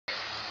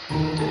Good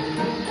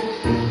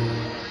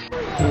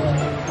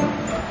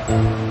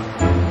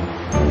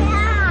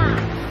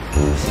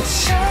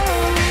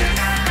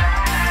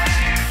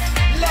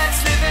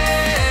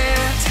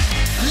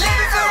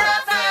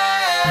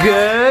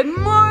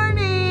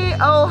morning!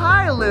 Oh,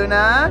 hi,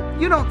 Luna.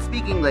 You don't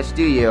speak English,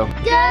 do you?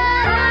 Good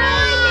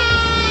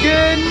morning!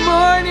 Good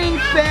morning,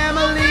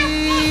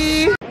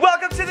 family!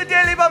 Welcome to the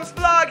Daily Bumps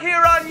vlog here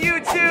on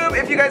YouTube.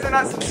 If you guys are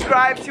not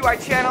subscribed to our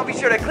channel, be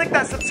sure to click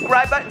that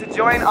subscribe button to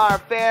join our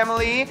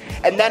family.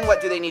 And then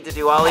what do they need to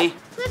do, Ollie?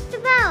 Click the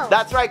bell.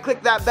 That's right,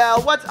 click that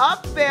bell. What's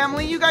up,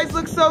 family? You guys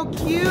look so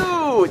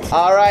cute.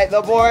 All right,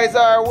 the boys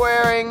are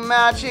wearing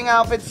matching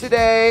outfits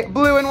today.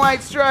 Blue and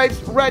white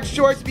stripes, red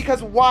shorts,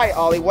 because why,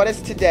 Ollie? What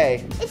is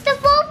today? It's the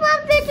 4th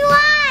of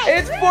July.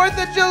 It's 4th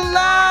of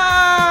July!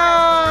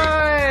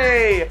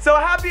 So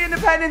happy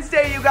Independence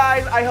Day, you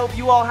guys. I hope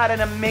you all had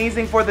an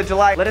amazing 4th of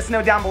July. Let us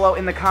know down below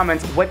in the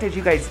comments, what did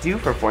you guys do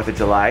for 4th of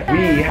July?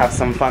 We have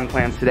some fun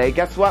plans today.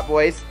 Guess what,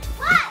 boys?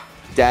 What?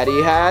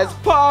 Daddy has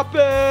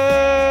puppets!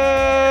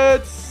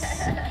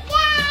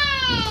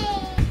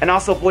 Yay! And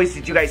also, boys,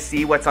 did you guys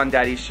see what's on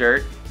Daddy's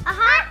shirt? A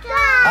hot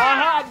dog. A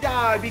hot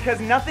dog, because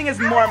nothing is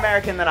more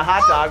American than a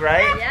hot dog,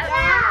 right?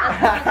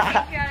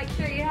 Yeah.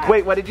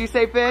 Wait, what did you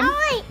say, Finn? I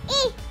want to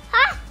eat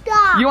hot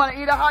dog. You want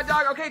to eat a hot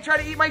dog? Okay, try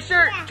to eat my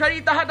shirt. Try to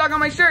eat the hot dog on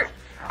my shirt.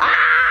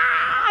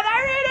 Ah!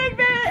 They're eating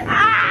me!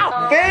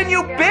 Ow! Finn,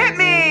 you bit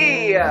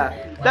me!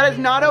 That is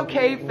not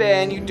okay,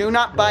 Finn. You do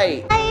not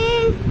bite.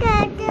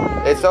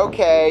 It's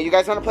okay. You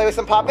guys want to play with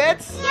some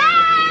puppets?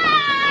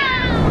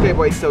 Yeah! Okay,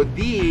 boys, so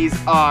these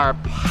are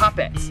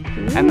puppets.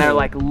 And they're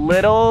like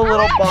little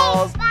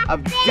balls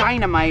of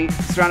dynamite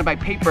surrounded by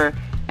paper,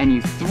 and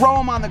you throw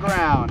them on the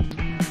ground.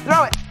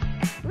 Throw it.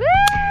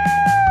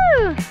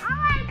 Woo!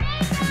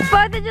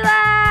 4th of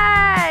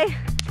July!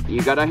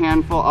 You got a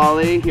handful,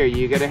 Ollie. Here,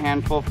 you get a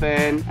handful,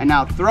 Finn. And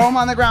now throw them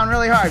on the ground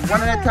really hard,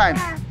 one at a time.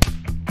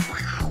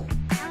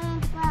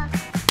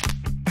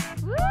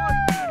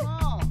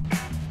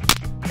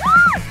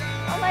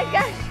 Oh my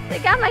gosh, they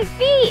got my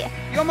feet!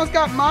 You almost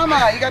got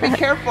Mama. You gotta be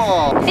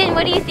careful. Finn,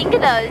 what do you think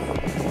of those?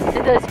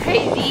 Are those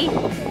crazy?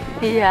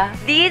 Yeah.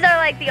 These are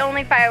like the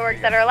only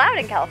fireworks that are allowed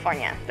in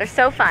California. They're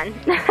so fun.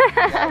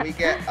 Yeah, we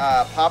get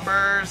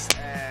poppers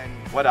and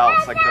what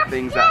else? Like the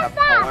things that have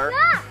color.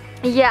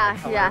 Yeah,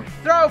 yeah.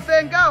 Throw,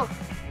 Finn, go!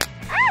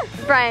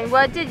 Brian,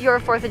 what did your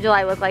 4th of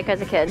July look like as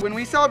a kid? When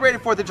we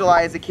celebrated 4th of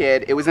July as a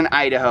kid, it was in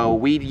Idaho.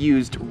 We'd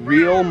used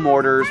real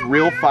mortars,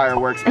 real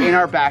fireworks in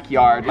our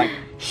backyard, like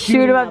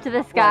Shoot them up to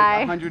the sky.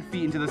 Like 100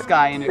 feet into the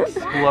sky and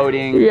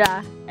exploding.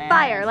 Yeah. And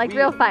fire, like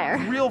real fire.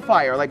 Real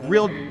fire, like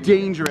real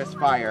dangerous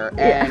fire.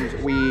 And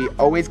we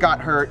always got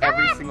hurt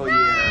every single year.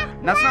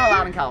 And that's not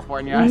allowed in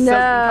California. No. So in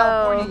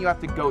California, you have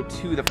to go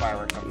to the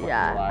fireworks on 4th of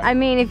July. I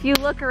mean, if you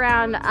look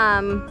around,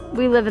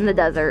 we live in the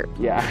desert.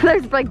 Yeah.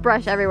 There's like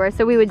brush everywhere,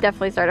 so we would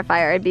definitely start a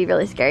fire. It'd be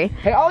really scary.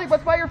 Hey, Ollie,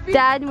 what's by your feet?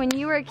 Dad, when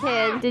you were a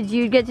kid, did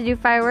you get to do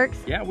fireworks?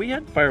 Yeah, we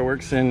had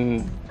fireworks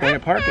in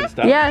Planet Park and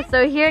stuff. Yeah,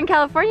 so here in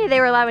California, they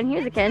were allowed when he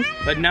was a kid.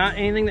 But not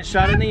anything that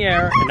shot in the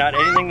air and not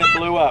anything that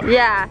blew up.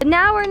 Yeah. But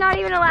now we're not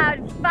even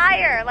allowed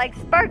fire, like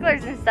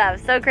sparklers and stuff.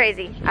 So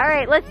crazy. All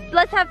right,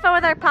 let's have fun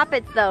with our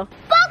puppets though.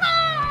 Whoa!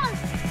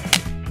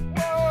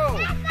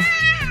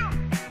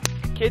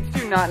 Kids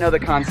do not know the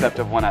concept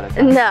of one at a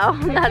time. No,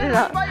 not at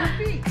all. By your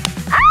feet.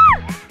 Ah!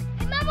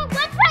 Hey, Mama,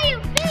 what's by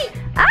your feet?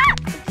 Ah!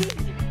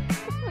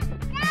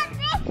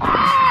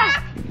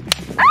 Ah!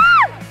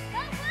 Ah!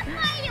 What's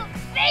by your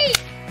feet?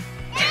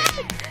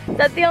 Is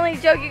that the only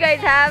joke you guys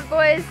have,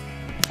 boys?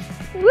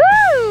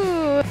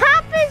 Woo!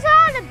 Papa's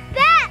on the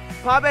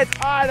best. Puppets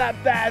are the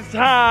best,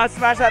 huh?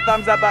 Smash that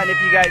thumbs up button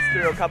if you guys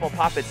threw a couple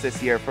puppets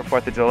this year for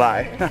 4th of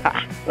July.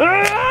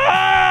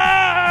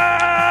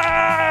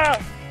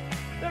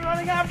 They're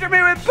running after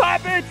me with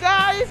puppets.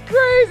 Ah, he's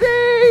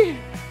crazy.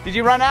 Did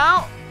you run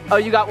out? Oh,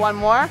 you got one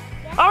more?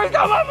 Oh, he's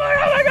got one more.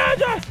 Oh my gosh.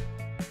 Yes.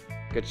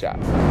 Good job.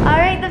 All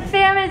right, the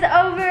fam is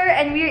over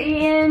and we're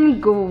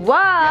eating guac.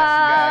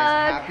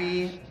 Yes,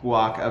 you guys. Happy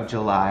Guac of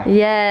July.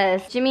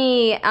 Yes.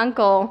 Jimmy,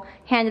 uncle,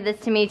 handed this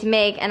to me to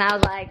make and I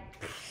was like,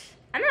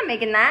 I'm not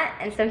making that,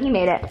 and so he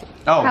made it.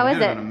 Oh, how you is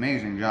did it? an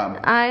amazing job.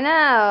 I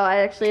know,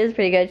 it actually is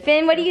pretty good.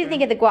 Finn, what do you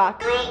think of the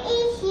guac?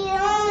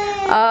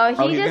 Oh,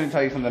 He's gonna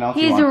tell you something else.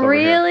 He's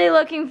really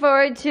looking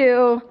forward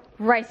to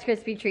Rice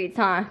Krispie treats,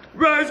 huh?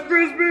 Rice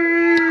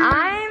Krispies!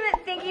 I'm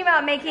thinking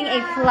about making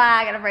a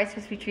flag out of Rice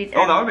Krispie treats.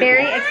 Oh, that would I'm be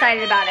very cool.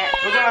 excited about it.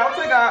 Look what else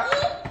I got.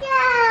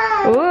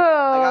 Ooh,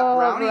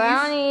 got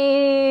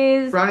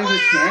brownies. Brownies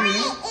with candy.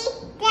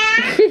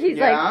 He's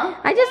Yeah? like,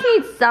 I just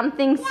need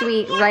something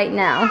sweet right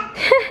now.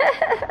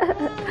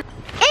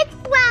 It's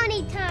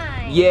brownie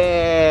time.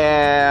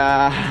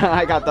 Yeah,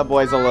 I got the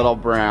boys a little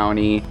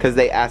brownie because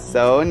they asked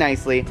so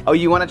nicely. Oh,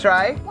 you want to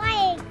try?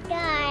 Why,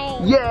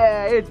 guys?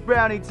 Yeah, it's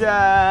brownie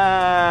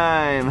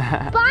time.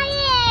 Buy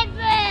it.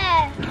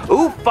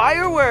 Ooh,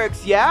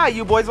 fireworks. Yeah,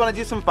 you boys want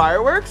to do some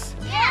fireworks?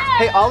 Yeah.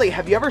 Hey, Ollie,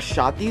 have you ever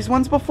shot these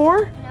ones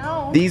before?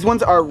 No. These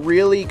ones are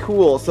really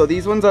cool. So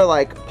these ones are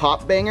like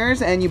pop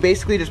bangers and you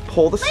basically just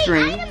pull the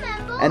string I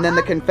remember. and then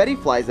the confetti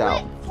flies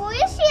out.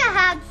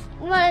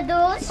 one of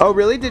those. Oh,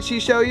 really? Did she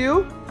show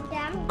you?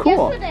 Yeah.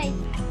 Cool. Yesterday.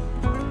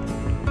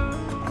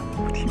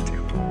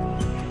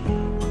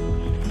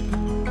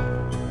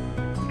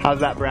 How's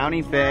that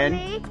brownie, Finn?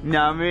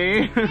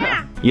 Nummy.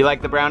 Yeah. You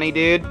like the brownie,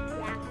 dude?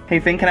 Yeah. Hey,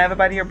 Finn, can I have a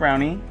bite of your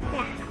brownie?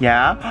 Yeah.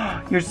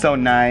 Yeah? You're so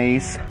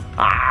nice.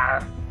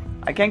 Ah,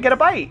 I can't get a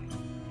bite.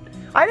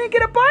 I didn't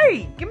get a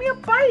bite. Give me a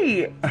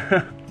bite.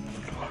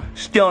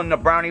 Stealing the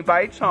brownie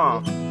bites,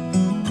 huh?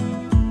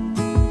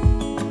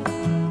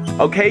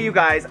 Okay, you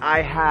guys,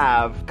 I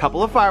have a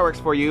couple of fireworks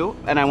for you,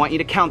 and I want you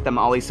to count them,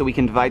 Ollie, so we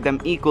can divide them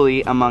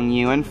equally among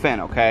you and Finn,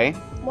 okay?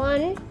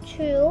 1,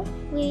 2,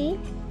 3,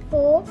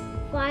 4,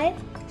 5,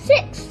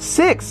 6.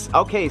 6.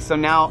 Okay, so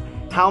now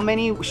how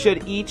many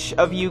should each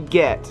of you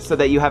get so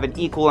that you have an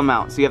equal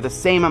amount, so you have the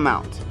same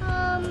amount?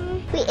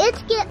 We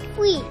each get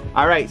 3.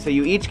 All right, so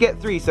you each get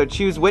 3, so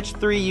choose which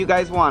 3 you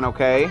guys want,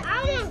 okay?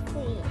 I want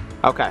 3.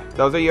 Okay,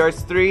 those are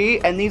yours 3,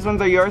 and these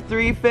ones are your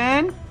 3,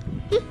 Finn?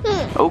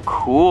 Oh,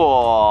 cool.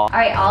 All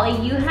right, Ollie,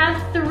 you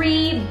have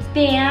 3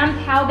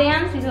 pow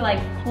bams. These are like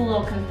cool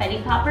little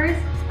confetti poppers.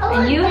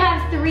 And you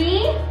have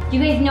 3. Do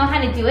you guys know how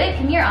to do it?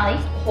 Come here, Ollie.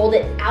 Hold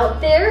it out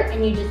there,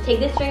 and you just take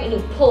this string and you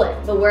pull it.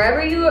 But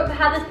wherever you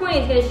have this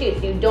pointing, it's gonna shoot.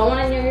 So you don't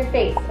want it near your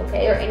face,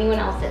 okay, or anyone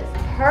else's.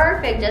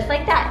 Perfect, just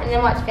like that. And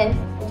then watch, Finn.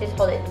 Just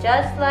hold it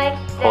just like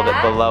that. Hold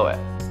it below it.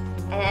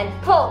 And then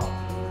pull.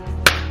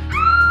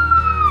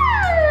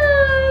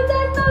 Ah,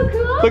 that's so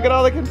cool. Look at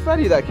all the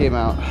confetti that came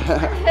out. Wait,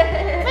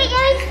 let me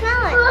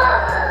smell it.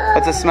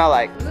 What's it smell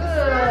like?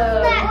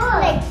 That's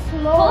like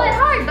smoke. Pull it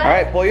hard, bud. All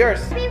right, pull yours.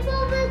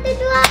 People with the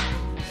drop.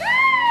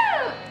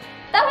 Ah,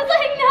 that was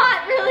like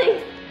not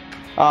really.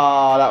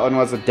 Oh, that one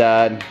was a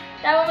dud.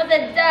 That one was a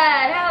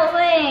dud. How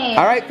lame.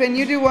 All right, Finn,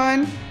 you do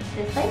one.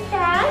 Just like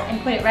that,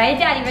 and put it right at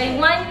Daddy. Ready?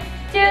 1,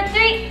 2,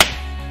 3.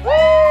 Woo!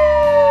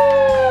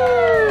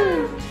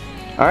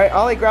 All right,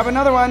 Ollie, grab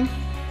another one.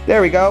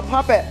 There we go.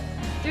 Pop it.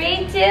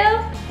 3, 2,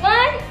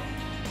 1.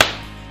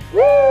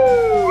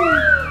 Woo!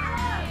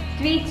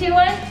 3, 2,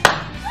 1.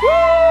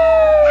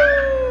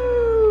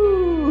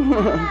 Woo!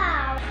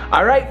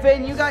 All right,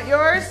 Finn, you got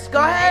yours. Go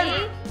ahead.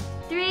 Ready?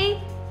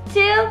 3,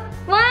 2,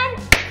 1.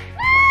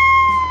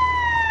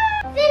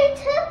 Finn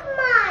took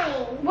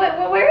mine.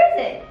 Where is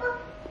it?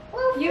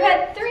 Well, You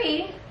had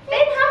 3.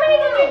 Finn, how many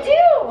did you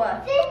do?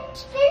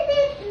 Finn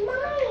did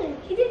mine.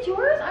 He did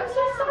yours? I'm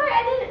so sorry,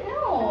 I didn't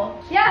know.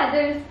 Yeah,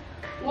 there's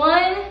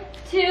 1,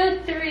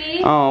 2,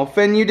 3. Oh,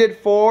 Finn, you did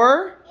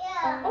 4?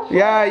 Yeah. Oh,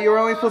 Yeah, you were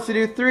only supposed to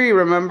do 3,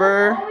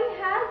 remember? all we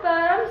had,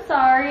 bud. I'm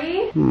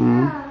sorry.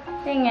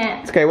 Dang it.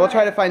 It's okay, we'll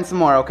try to find some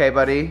more, okay,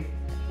 buddy?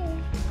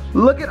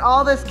 Look at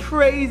all this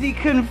crazy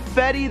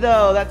confetti,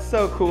 though. That's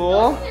so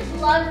cool. I just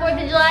love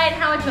 4th of July and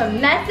how much of a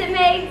mess it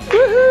makes.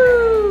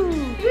 Woohoo!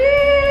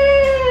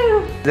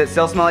 Woo! Does it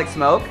still smell like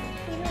smoke?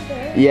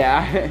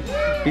 Yeah.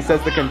 He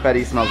says the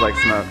confetti smells like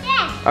smoke.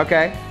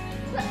 Okay.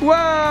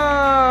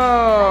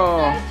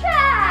 Whoa!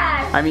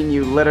 Trash! I mean,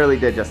 you literally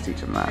did just teach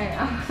him that. I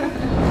know.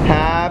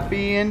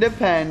 Happy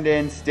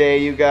Independence Day,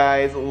 you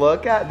guys.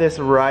 Look at this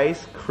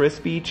Rice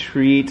Krispie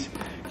treat.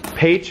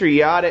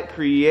 Patriotic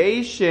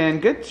creation.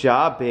 Good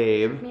job,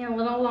 babe. Took me a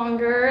little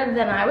longer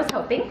than I was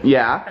hoping.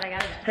 Yeah. But I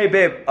got it. Hey,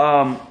 babe,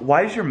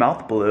 why is your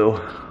mouth blue?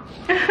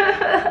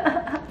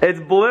 It's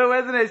blue,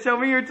 isn't it? Show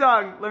me your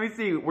tongue. Let me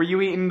see. Were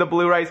you eating the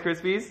blue Rice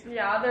Krispies?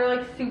 Yeah, they're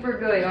like super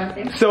good,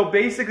 honestly. So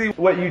basically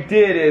what you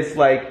did is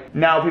like,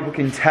 now people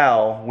can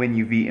tell when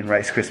you've eaten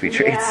Rice Krispie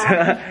treats.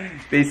 Yeah.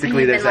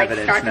 Basically there's Like,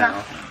 evidence dark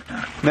now.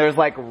 There's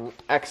like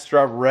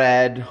extra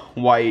red,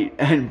 white,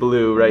 and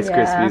blue Rice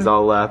Krispies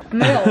all left. I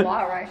made a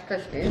lot of Rice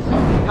Krispies.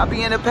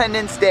 Happy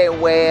Independence Day,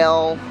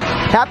 whale.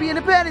 Happy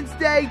Independence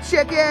Day,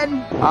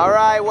 chicken. All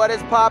right, what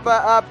is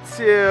Papa up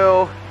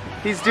to?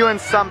 He's doing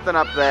something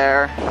up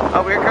there.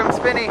 Oh, here comes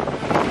Spinny.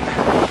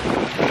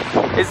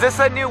 Is this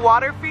a new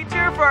water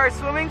feature for our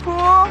swimming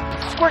pool?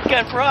 Squirt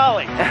gun for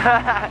Ollie.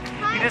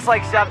 You just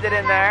like shoved it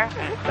in there?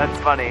 That's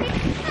funny.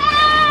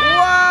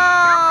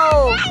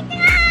 Whoa!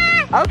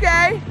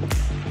 Okay.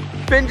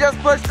 Finn just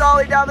pushed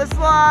Ollie down the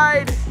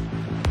slide.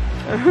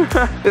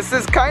 This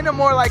is kind of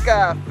more like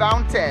a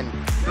fountain.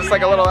 Just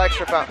like a little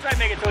extra fountain. Try to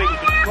make it so he can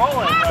keep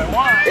rolling if I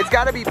want. It's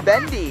got to be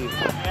bendy.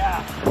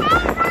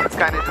 Yeah. It's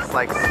kind of just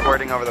like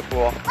squirting over the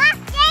pool. Watch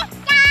this,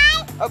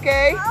 guys.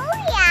 Okay. Oh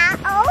yeah,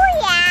 oh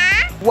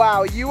yeah.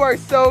 Wow, you are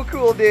so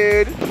cool,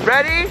 dude.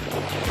 Ready?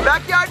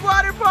 Backyard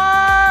water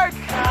park!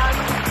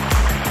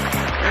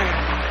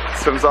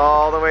 Swims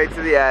all the way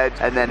to the edge,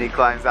 and then he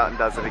climbs out and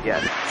does it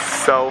again.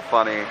 So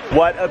funny.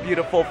 What a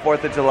beautiful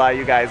 4th of July,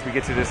 you guys. We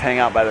get to just hang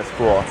out by this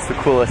pool. It's the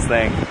coolest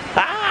thing.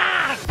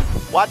 Ah!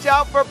 Watch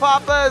out for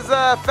Papa's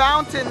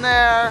fountain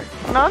there.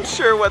 Not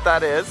sure what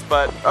that is,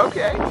 but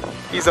okay.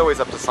 He's always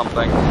up to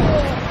something.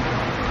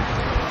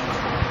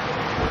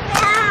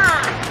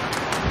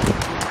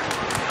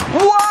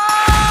 Whoa!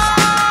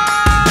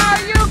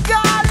 You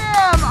got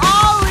him!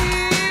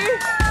 Ollie!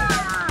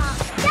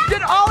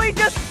 Did Ollie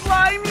just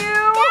slime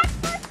you?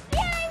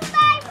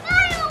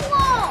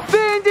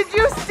 Finn, did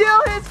you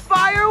steal his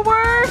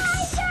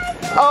fireworks?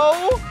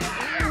 Oh,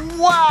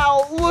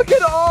 wow, look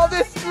at all this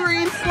this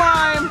green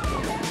slime.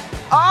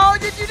 Oh,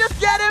 did you just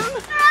get him?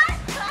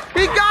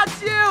 He got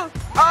you.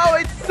 Oh,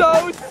 it's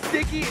so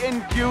sticky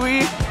and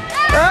gooey.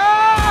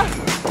 Ah!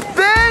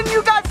 Finn,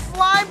 you got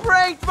slime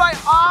pranked by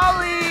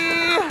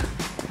Ollie.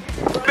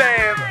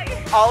 Babe,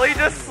 Ollie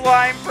just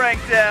slime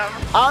pranked him.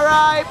 All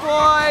right,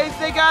 boys,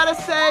 they gotta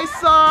say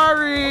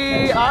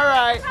sorry. All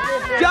right,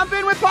 jump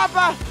in with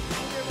Papa.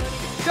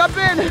 Jump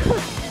in.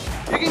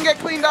 You can get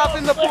cleaned off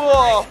in the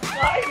pool.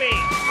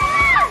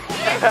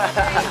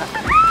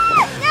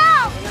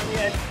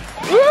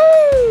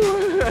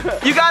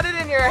 Woo! You got it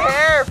in your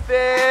hair,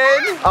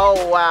 Finn.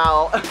 Oh,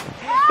 wow.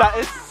 That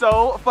is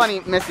so funny,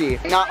 Missy.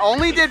 Not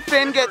only did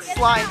Finn get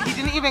slimed, he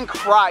didn't even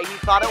cry. He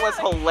thought it was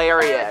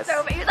hilarious.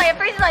 So he was like, at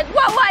first he's like,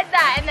 what was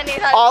that? And then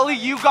he's like, Ollie,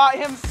 you got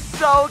him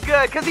so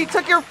good because he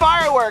took your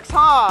fireworks,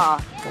 huh?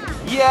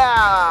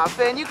 Yeah,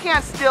 Finn, you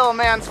can't steal a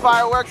man's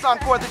fireworks on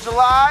 4th of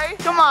July.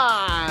 Come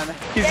on.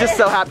 He's just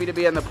so happy to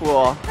be in the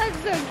pool. that's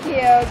so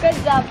cute.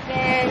 Good job,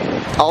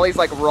 Finn. Ollie's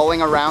like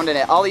rolling around in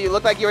it. Ollie, you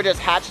look like you were just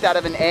hatched out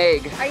of an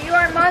egg. Are you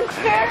our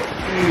monster?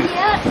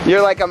 Yeah.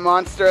 You're like a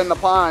monster in the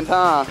pond,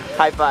 huh?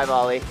 High five,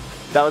 Ollie.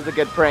 That was a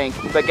good prank.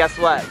 But guess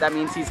what? That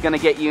means he's gonna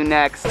get you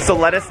next. So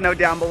let us know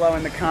down below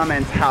in the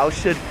comments, how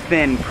should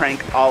Finn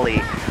prank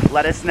Ollie?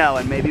 Let us know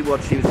and maybe we'll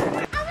choose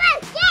it.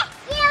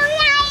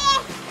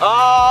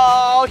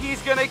 Oh,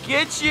 he's gonna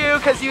get you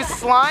because you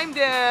slimed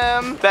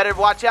him. Better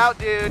watch out,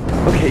 dude.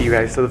 Okay, you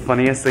guys, so the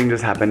funniest thing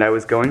just happened. I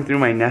was going through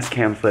my Nest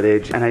Cam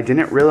footage and I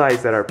didn't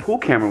realize that our pool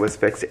camera was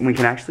fixed and we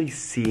can actually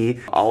see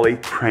Ollie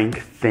prank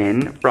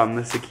Finn from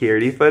the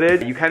security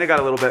footage. You kind of got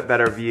a little bit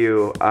better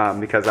view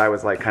because I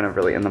was like kind of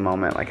really in the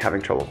moment, like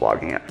having trouble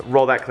vlogging it.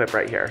 Roll that clip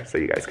right here so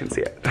you guys can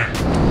see it.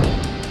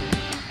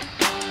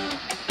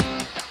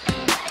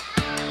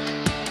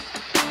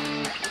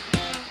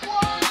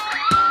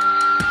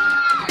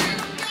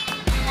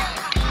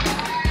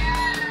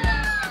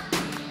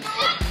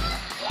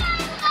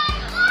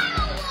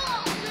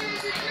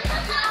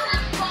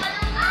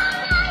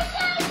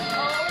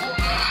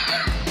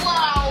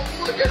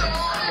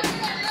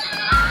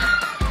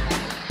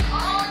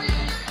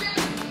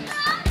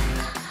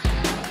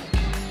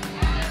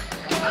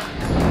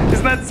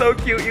 Isn't that so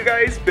cute, you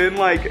guys? Finn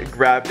like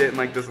grabbed it and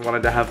like just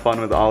wanted to have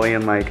fun with Ollie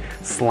and like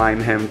slime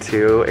him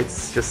too.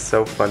 It's just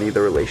so funny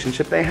the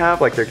relationship they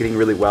have. Like they're getting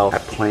really well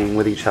at playing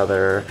with each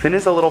other. Finn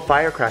is a little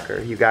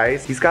firecracker, you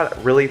guys. He's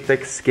got really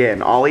thick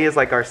skin. Ollie is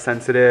like our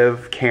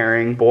sensitive,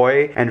 caring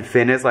boy, and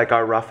Finn is like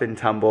our rough and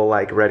tumble,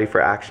 like ready for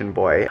action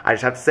boy. I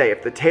just have to say,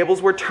 if the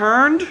tables were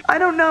turned, I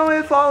don't know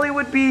if Ollie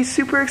would be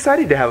super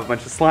excited to have a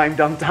bunch of slime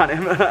dumped on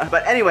him.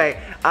 But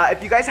anyway,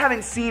 if you guys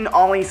haven't seen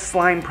Ollie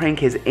slime prank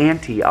his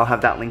auntie, I'll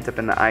have that linked up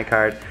in the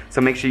iCard.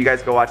 So make sure you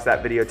guys go watch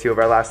that video too of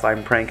our last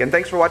slime prank. And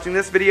thanks for watching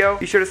this video.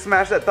 Be sure to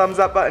smash that thumbs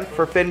up button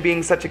for Finn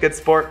being such a good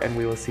sport. And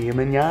we will see you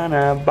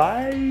mañana.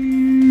 Bye.